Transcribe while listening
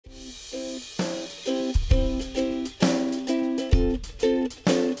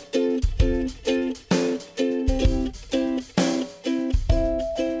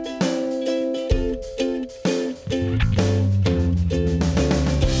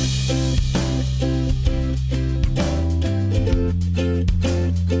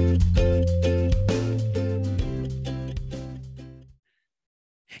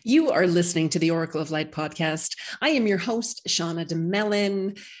are listening to the Oracle of Light podcast. I am your host, Shauna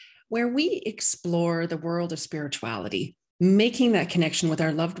DeMellon, where we explore the world of spirituality, making that connection with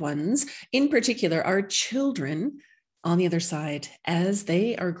our loved ones, in particular, our children on the other side as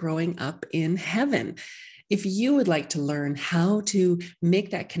they are growing up in heaven. If you would like to learn how to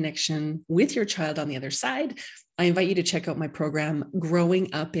make that connection with your child on the other side, I invite you to check out my program,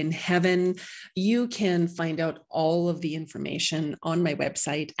 Growing Up in Heaven. You can find out all of the information on my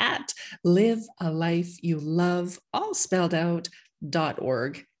website at livealifeyoulove, all spelled out,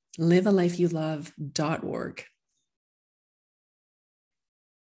 .org. livealifeyoulove.org.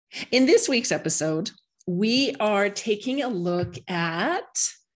 In this week's episode, we are taking a look at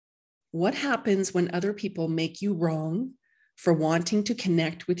what happens when other people make you wrong for wanting to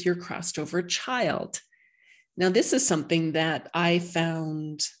connect with your crossed over child. Now, this is something that I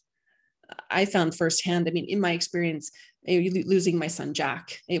found firsthand. I mean, in my experience, losing my son,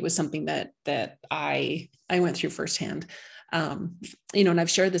 Jack, it was something that I went through firsthand. And I've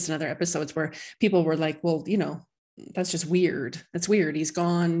shared this in other episodes where people were like, well, that's just weird. That's weird. He's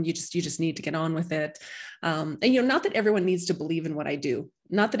gone. You just need to get on with it. And not that everyone needs to believe in what I do,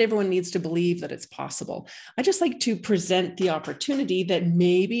 not that everyone needs to believe that it's possible. I just like to present the opportunity that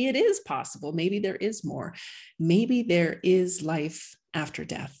maybe it is possible. Maybe there is more. Maybe there is life after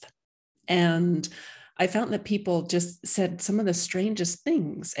death. And I found that people just said some of the strangest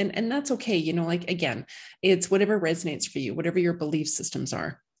things, and that's okay. Again, it's whatever resonates for you, whatever your belief systems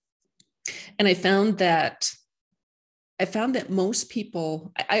are. And I found that most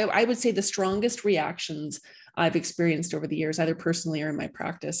people, I would say the strongest reactions I've experienced over the years, either personally or in my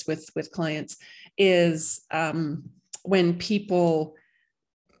practice with clients, is when people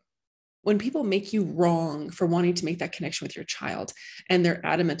make you wrong for wanting to make that connection with your child, and they're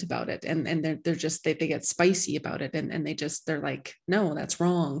adamant about it, and they're just they get spicy about it, and they're like, no, that's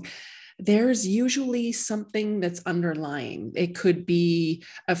wrong. There's usually something that's underlying. It could be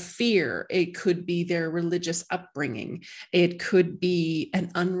a fear. It could be their religious upbringing. It could be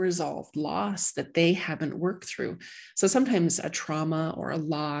an unresolved loss that they haven't worked through. So sometimes a trauma or a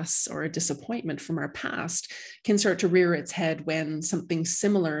loss or a disappointment from our past can start to rear its head when something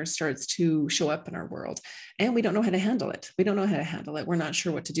similar starts to show up in our world. And we don't know how to handle it. We're not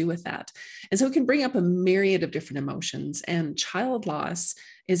sure what to do with that. And so it can bring up a myriad of different emotions. And child loss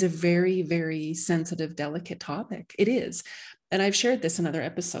is a very, very sensitive, delicate topic. It is. And I've shared this in other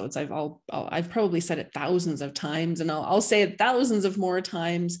episodes. I've probably said it thousands of times, and I'll say it thousands of more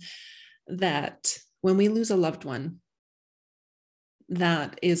times, that when we lose a loved one,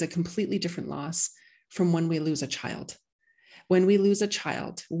 that is a completely different loss from when we lose a child. When we lose a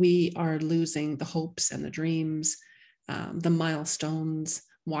child, we are losing the hopes and the dreams, the milestones,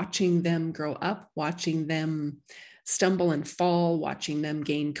 watching them grow up, watching them stumble and fall, watching them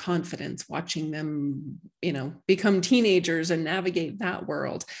gain confidence, watching them, become teenagers and navigate that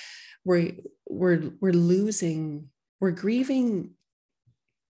world. We're grieving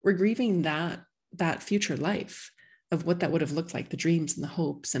that future life of what that would have looked like, the dreams and the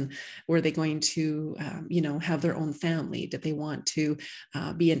hopes, and were they going to, have their own family? Did they want to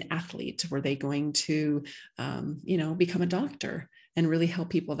be an athlete? Were they going to, become a doctor and really help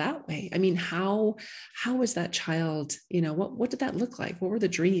people that way? I mean, how was that child, what did that look like? What were the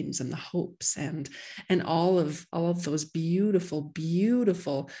dreams and the hopes and all of those beautiful,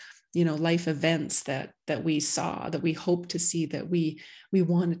 beautiful, life events that we saw, that we hoped to see, that we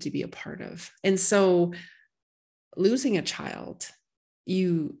wanted to be a part of? And so losing a child,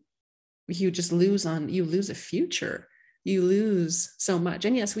 you just lose a future. You lose so much.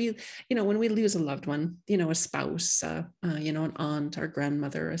 And yes, when we lose a loved one, a spouse, an aunt, our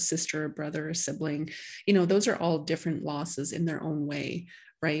grandmother, a sister, a brother, a sibling, those are all different losses in their own way,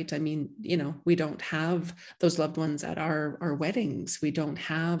 right? I mean, we don't have those loved ones at our weddings. We don't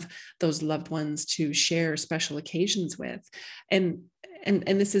have those loved ones to share special occasions with. And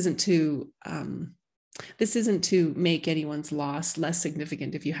this isn't to make anyone's loss less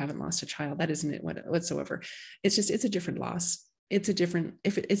significant if you haven't lost a child. That isn't it whatsoever. It's a different loss. It's a different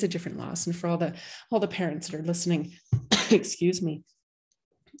loss. And for all the parents that are listening, excuse me,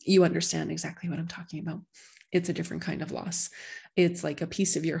 you understand exactly what I'm talking about. It's a different kind of loss. It's like a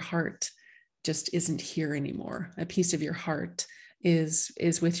piece of your heart just isn't here anymore. A piece of your heart is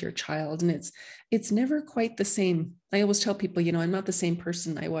with your child, and it's never quite the same. I always tell people, I'm not the same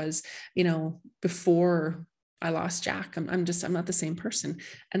person I was, before I lost Jack. I'm not the same person.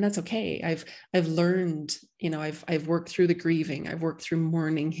 And that's okay. I've learned, I've worked through the grieving. I've worked through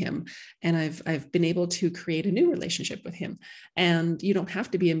mourning him, and I've been able to create a new relationship with him. And you don't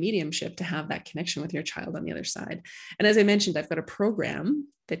have to be a mediumship to have that connection with your child on the other side. And as I mentioned, I've got a program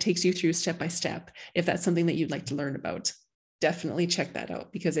that takes you through step by step. If that's something that you'd like to learn about, definitely check that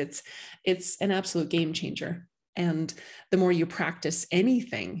out, because it's an absolute game changer. And the more you practice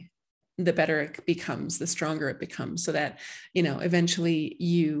anything, the better it becomes, the stronger it becomes, so that, eventually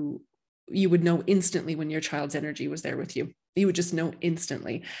you would know instantly when your child's energy was there with you. You would just know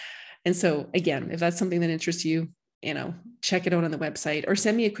instantly. And so again, if that's something that interests you, check it out on the website, or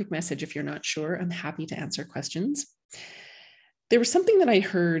send me a quick message if you're not sure. I'm happy to answer questions. There was something that I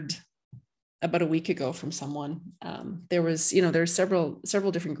heard about a week ago from someone. There's several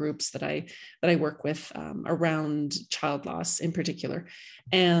different groups that I work with around child loss in particular.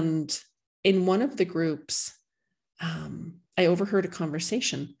 And in one of the groups, I overheard a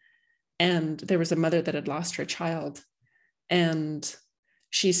conversation, and there was a mother that had lost her child. And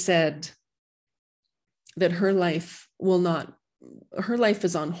she said that her life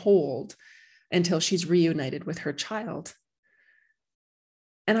is on hold until she's reunited with her child.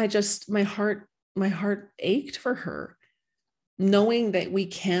 And my heart ached for her, knowing that we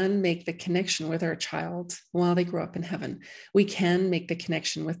can make the connection with our child while they grow up in heaven. We can make the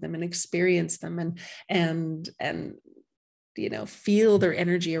connection with them and experience them and feel their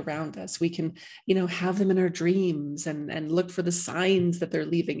energy around us. We can, have them in our dreams and look for the signs that they're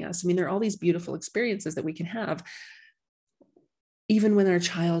leaving us. I mean, there are all these beautiful experiences that we can have, even when our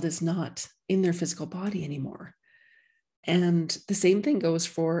child is not in their physical body anymore. And the same thing goes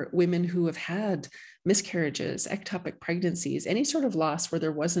for women who have had miscarriages, ectopic pregnancies, any sort of loss where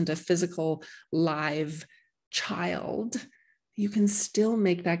there wasn't a physical live child. You can still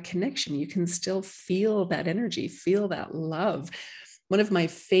make that connection. You can still feel that energy, feel that love. One of my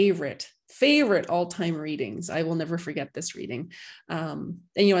favorite all-time readings. I will never forget this reading. And,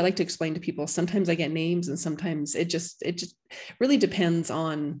 I like to explain to people, sometimes I get names and sometimes it just really depends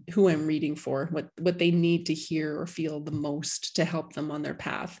on who I'm reading for, what they need to hear or feel the most to help them on their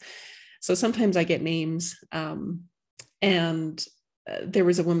path. So sometimes I get names, and there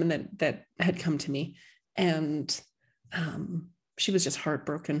was a woman that had come to me, and she was just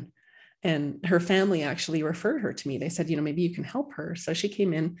heartbroken, and her family actually referred her to me. They said, maybe you can help her. So she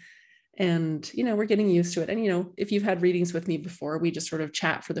came in, and, we're getting used to it. And, if you've had readings with me before, we just sort of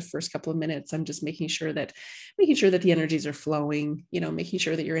chat for the first couple of minutes. I'm just making sure that the energies are flowing, making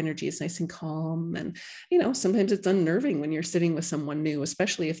sure that your energy is nice and calm. And, sometimes it's unnerving when you're sitting with someone new,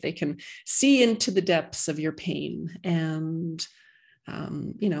 especially if they can see into the depths of your pain. And,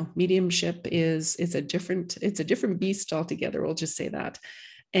 mediumship it's a different beast altogether. We'll just say that.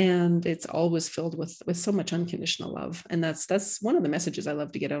 And it's always filled with so much unconditional love. And that's one of the messages I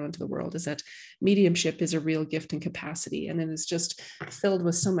love to get out into the world, is that mediumship is a real gift and capacity. And it is just filled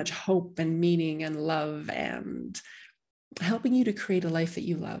with so much hope and meaning and love, and helping you to create a life that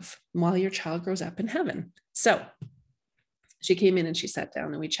you love while your child grows up in heaven. So she came in and she sat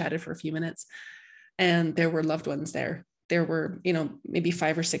down and we chatted for a few minutes, and there were loved ones there. There were, maybe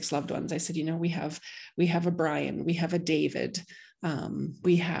 5 or 6 loved ones. I said, we have a Brian, we have a David,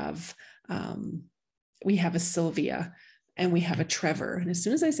 we have a Sylvia, and we have a Trevor. And as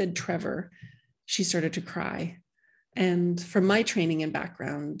soon as I said Trevor, she started to cry. And from my training and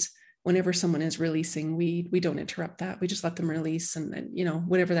background, whenever someone is releasing, we don't interrupt that. We just let them release, and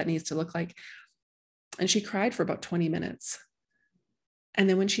whatever that needs to look like. And she cried for about 20 minutes. And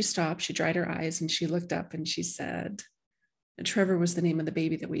then when she stopped, she dried her eyes and she looked up and she said, Trevor was the name of the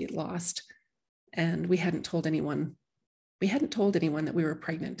baby that we had lost. And we hadn't told anyone. We hadn't told anyone that we were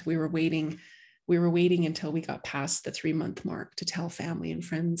pregnant. We were waiting until we got past the 3-month mark to tell family and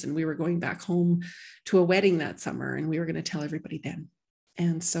friends. And we were going back home to a wedding that summer, and we were going to tell everybody then.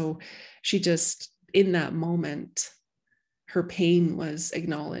 And so she just, in that moment, her pain was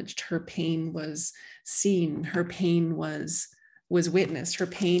acknowledged. Her pain was seen. Her pain was witnessed. Her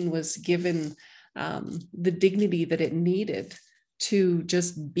pain was given the dignity that it needed to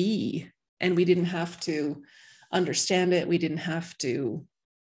just be. And we didn't have to understand it. We didn't have to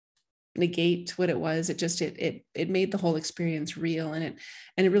negate what it was. It just, it made the whole experience real, and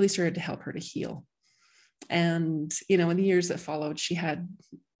it really started to help her to heal. And, in the years that followed, she had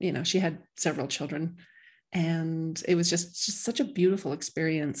several children, and it was just such a beautiful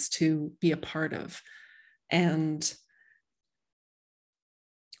experience to be a part of. And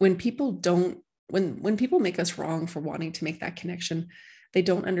when people make us wrong for wanting to make that connection, they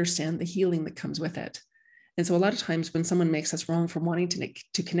don't understand the healing that comes with it. And so a lot of times when someone makes us wrong for wanting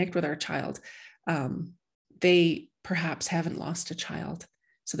to connect with our child, they perhaps haven't lost a child.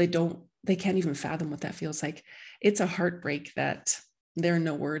 So they can't even fathom what that feels like. It's a heartbreak that there are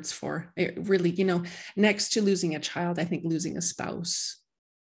no words for. It really, next to losing a child, I think losing a spouse,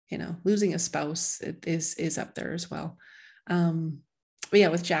 losing a spouse is up there as well. But yeah,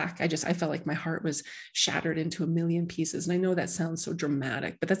 with Jack, I felt like my heart was shattered into a million pieces. And I know that sounds so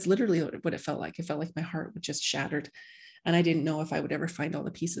dramatic, but that's literally what it felt like. It felt like my heart was just shattered. And I didn't know if I would ever find all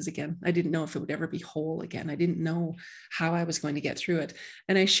the pieces again. I didn't know if it would ever be whole again. I didn't know how I was going to get through it.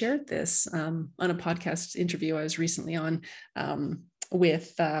 And I shared this on a podcast interview I was recently on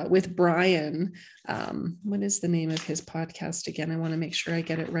with Brian. What is the name of his podcast again? I want to make sure I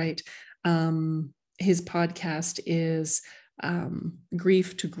get it right. His podcast is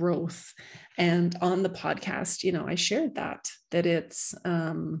Grief to Growth. And on the podcast, I shared that it's,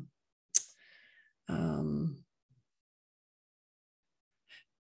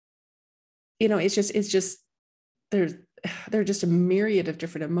 it's just there are just a myriad of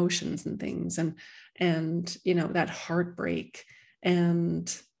different emotions and things, and that heartbreak.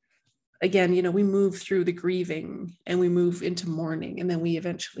 And again, we move through the grieving and we move into mourning, and then we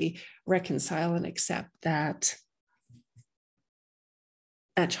eventually reconcile and accept that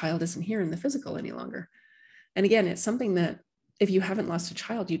that child isn't here in the physical any longer. And again, it's something that if you haven't lost a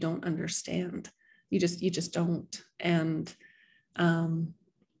child, you don't understand. You just don't. And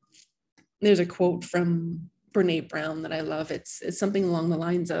there's a quote from Brene Brown that I love. It's something along the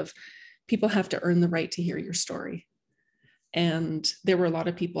lines of, people have to earn the right to hear your story. And there were a lot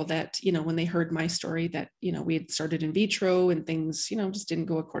of people that, when they heard my story, that, we had started in vitro and things, just didn't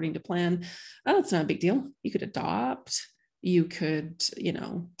go according to plan. Oh, it's not a big deal. You could adopt, you could,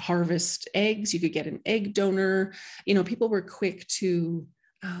 harvest eggs, you could get an egg donor. People were quick to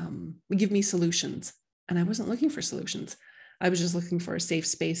give me solutions. And I wasn't looking for solutions. I was just looking for a safe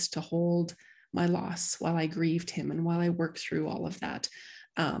space to hold my loss while I grieved him and while I worked through all of that.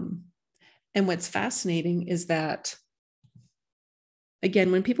 And what's fascinating is that,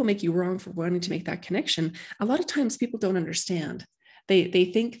 again, when people make you wrong for wanting to make that connection, a lot of times people don't understand. They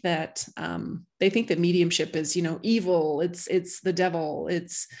think that mediumship is, evil. It's the devil.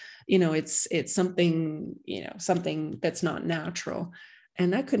 It's something, something that's not natural.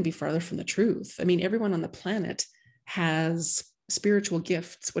 And that couldn't be farther from the truth. I mean, everyone on the planet has spiritual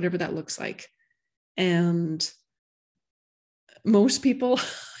gifts, whatever that looks like. And most people,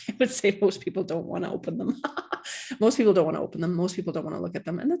 I would say most people don't want to open them. Most people don't want to open them. Most people don't want to look at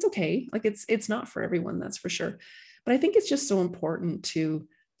them. And that's okay. Like it's not for everyone, that's for sure. But I think it's just so important to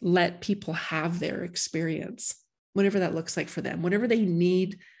let people have their experience, whatever that looks like for them, whatever they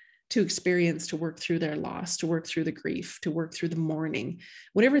need to experience to work through their loss, to work through the grief, to work through the mourning,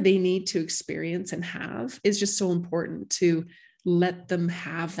 whatever they need to experience and have is just so important to let them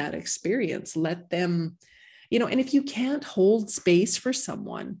have that experience. Let them, and if you can't hold space for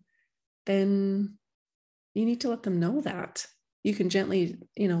someone, then you need to let them know that. You can gently,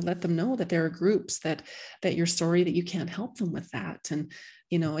 let them know that there are groups that you're sorry that you can't help them with that. And,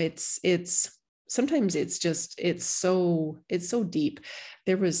 it's sometimes it's so deep.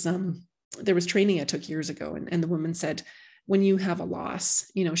 There was training I took years ago, and the woman said, when you have a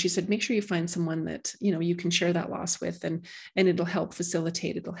loss, she said, make sure you find someone that, you can share that loss with, and it'll help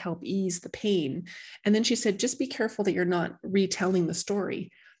facilitate, it'll help ease the pain. And then she said, just be careful that you're not retelling the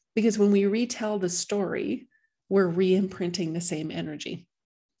story, because when we retell the story, we're re-imprinting the same energy.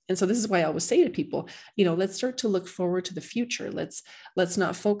 And so this is why I always say to people, let's start to look forward to the future. Let's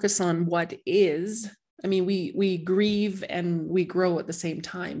not focus on what is. I mean, we grieve and we grow at the same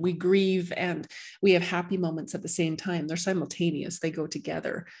time. We grieve and we have happy moments at the same time. They're simultaneous. They go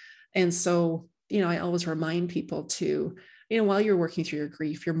together. And so, I always remind people to, while you're working through your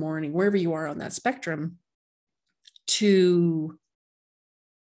grief, your mourning, wherever you are on that spectrum, to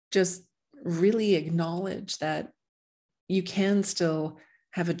just really acknowledge that you can still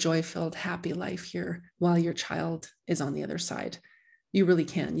have a joy-filled, happy life here while your child is on the other side. You really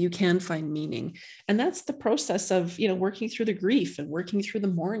can. You can find meaning. And that's the process of, working through the grief and working through the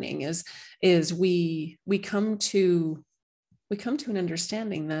mourning is we come to an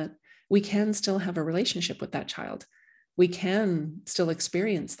understanding that we can still have a relationship with that child. We can still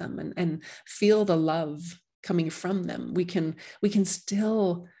experience them and feel the love coming from them. We can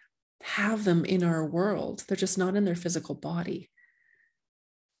still have them in our world. They're just not in their physical body.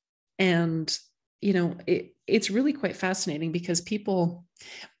 And, it's really quite fascinating because people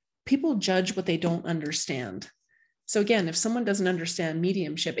judge what they don't understand. So again, if someone doesn't understand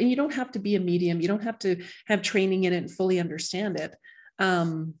mediumship, and you don't have to be a medium, you don't have to have training in it and fully understand it.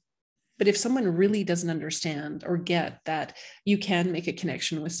 But if someone really doesn't understand or get that you can make a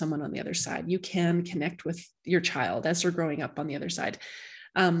connection with someone on the other side, you can connect with your child as they're growing up on the other side,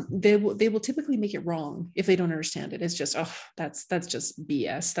 they will typically make it wrong if they don't understand it. It's just, oh, that's just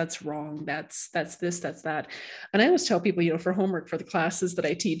BS. That's wrong. That's this, that's that. And I always tell people, for homework for the classes that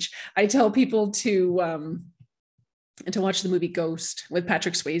I teach, I tell people to watch the movie Ghost with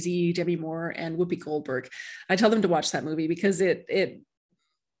Patrick Swayze, Demi Moore, and Whoopi Goldberg. I tell them to watch that movie because it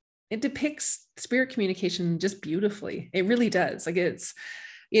depicts spirit communication just beautifully. It really does. Like it's,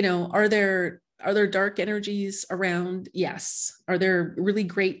 are there dark energies around? Yes. Are there really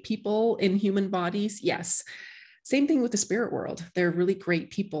great people in human bodies? Yes. Same thing with the spirit world. There are really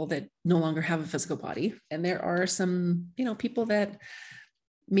great people that no longer have a physical body. And there are some, people that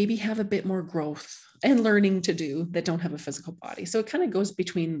maybe have a bit more growth and learning to do that don't have a physical body. So it kind of goes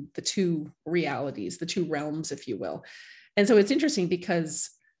between the two realities, the two realms, if you will. And so it's interesting because,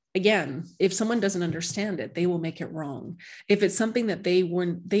 again, if someone doesn't understand it, they will make it wrong. If it's something that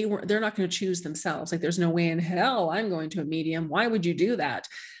they're not going to choose themselves. Like there's no way in hell I'm going to a medium. Why would you do that?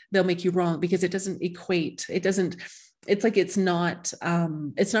 They'll make you wrong because it doesn't equate. It's like, it's not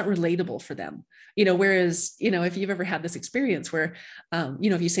relatable for them, whereas, if you've ever had this experience where,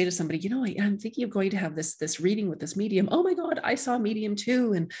 if you say to somebody, I'm thinking of going to have this reading with this medium. Oh my God, I saw a medium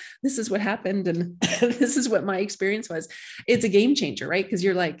too. And this is what happened. And this is what my experience was. It's a game changer, right? Because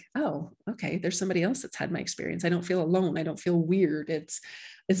you're like, oh, okay, there's somebody else that's had my experience. I don't feel alone. I don't feel weird. This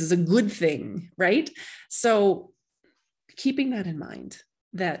is a good thing, right? So keeping that in mind,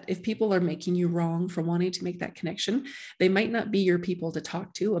 that if people are making you wrong for wanting to make that connection, they might not be your people to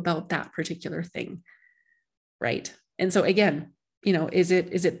talk to about that particular thing, right? And so again, is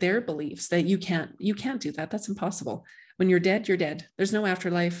it their beliefs that you can't do that? That's impossible. When you're dead, you're dead. There's no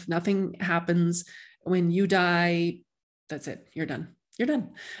afterlife. Nothing happens. When you die, that's it. You're done. You're done.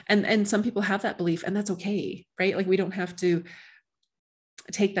 And some people have that belief, and that's okay, right? Like we don't have to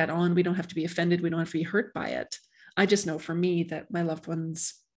take that on. We don't have to be offended. We don't have to be hurt by it. I just know for me that my loved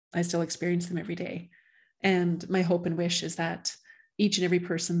ones, I still experience them every day. And my hope and wish is that each and every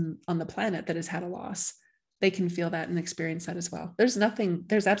person on the planet that has had a loss, they can feel that and experience that as well. There's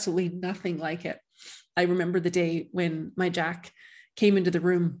absolutely nothing like it. I remember the day when my Jack came into the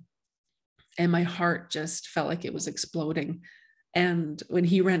room and my heart just felt like it was exploding. And when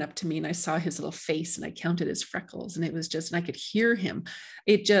he ran up to me and I saw his little face and I counted his freckles, and it was just, and I could hear him,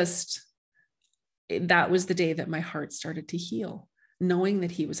 that was the day that my heart started to heal, knowing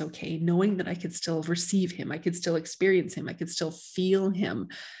that he was okay, knowing that I could still receive him, I could still experience him, I could still feel him.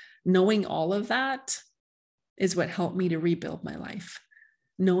 Knowing all of that is what helped me to rebuild my life.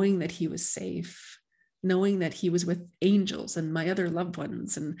 Knowing that he was safe, knowing that he was with angels and my other loved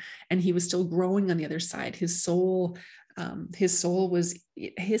ones, and he was still growing on the other side. His soul was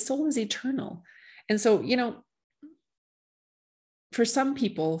eternal. And so, for some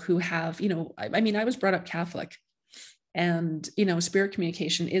people who have, I was brought up Catholic, and, spirit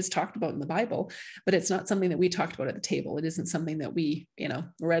communication is talked about in the Bible, but it's not something that we talked about at the table. It isn't something that we,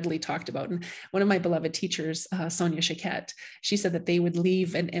 readily talked about. And one of my beloved teachers, Sonia Chiquette, she said that they would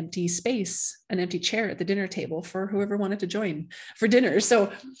leave an empty space, an empty chair at the dinner table for whoever wanted to join for dinner.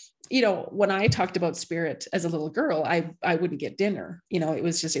 So, when I talked about spirit as a little girl, I wouldn't get dinner. It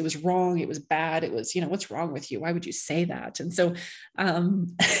was wrong. It was bad. It was, what's wrong with you? Why would you say that? And so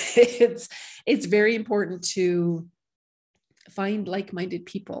it's very important to find like-minded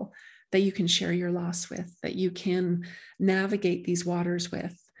people that you can share your loss with, that you can navigate these waters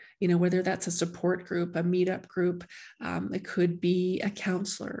with, whether that's a support group, a meetup group, it could be a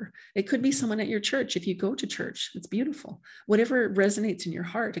counselor, it could be someone at your church. If you go to church, it's beautiful. Whatever resonates in your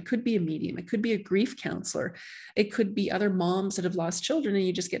heart, it could be a medium, it could be a grief counselor, it could be other moms that have lost children, and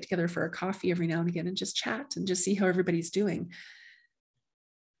you just get together for a coffee every now and again and just chat and just see how everybody's doing.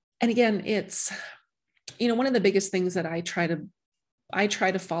 And again, it's, one of the biggest things that I try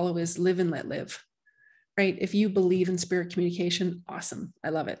to follow is live and let live, right? If you believe in spirit communication, awesome. I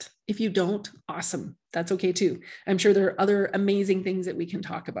love it. If you don't, awesome. That's okay too. I'm sure there are other amazing things that we can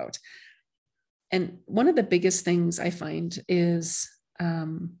talk about. And one of the biggest things I find is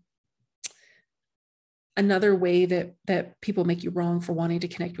another way that people make you wrong for wanting to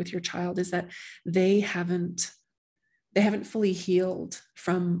connect with your child is that they haven't fully healed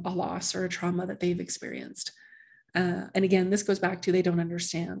from a loss or a trauma that they've experienced. And again, this goes back to they don't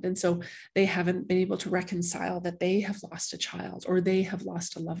understand. And so they haven't been able to reconcile that they have lost a child or they have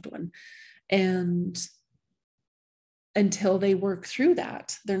lost a loved one. And until they work through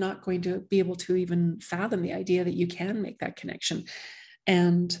that, they're not going to be able to even fathom the idea that you can make that connection.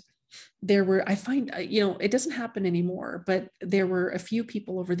 And there were, I find, it doesn't happen anymore, but there were a few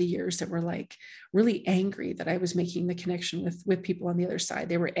people over the years that were like really angry that I was making the connection with people on the other side.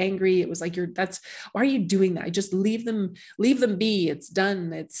 They were angry. It was like, why are you doing that? Just leave them be. It's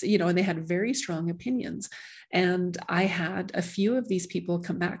done. And they had very strong opinions. And I had a few of these people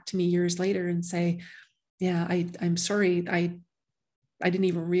come back to me years later and say, yeah, I'm sorry. I didn't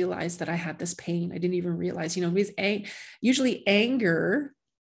even realize that I had this pain. I didn't even realize, because usually anger,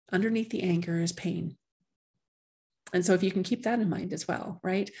 underneath the anger is pain. And so if you can keep that in mind as well,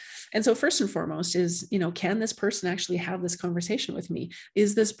 right? And so first and foremost is, can this person actually have this conversation with me?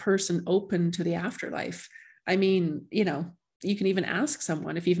 Is this person open to the afterlife? I mean, you can even ask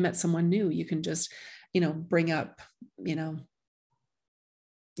someone, if you've met someone new, you can just, bring up, you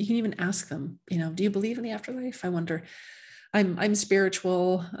can even ask them, do you believe in the afterlife? I wonder, I'm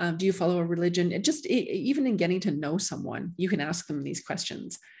spiritual. Do you follow a religion? Even in getting to know someone, you can ask them these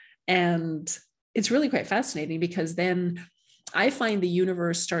questions. And it's really quite fascinating, because then I find the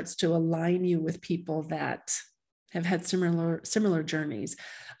universe starts to align you with people that have had similar journeys.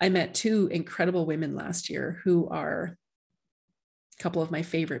 I met two incredible women last year who are a couple of my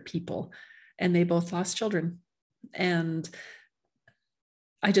favorite people, and they both lost children. And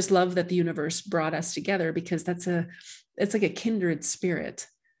I just love that the universe brought us together, because it's like a kindred spirit.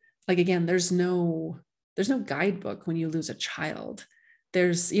 Like, again, there's no guidebook when you lose a child.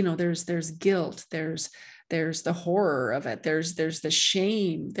 There's guilt, there's the horror of it, there's the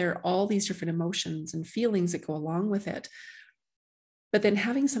shame, there are all these different emotions and feelings that go along with it. But then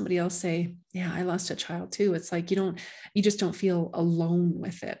having somebody else say, yeah, I lost a child too, it's like you just don't feel alone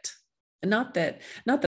with it. And not that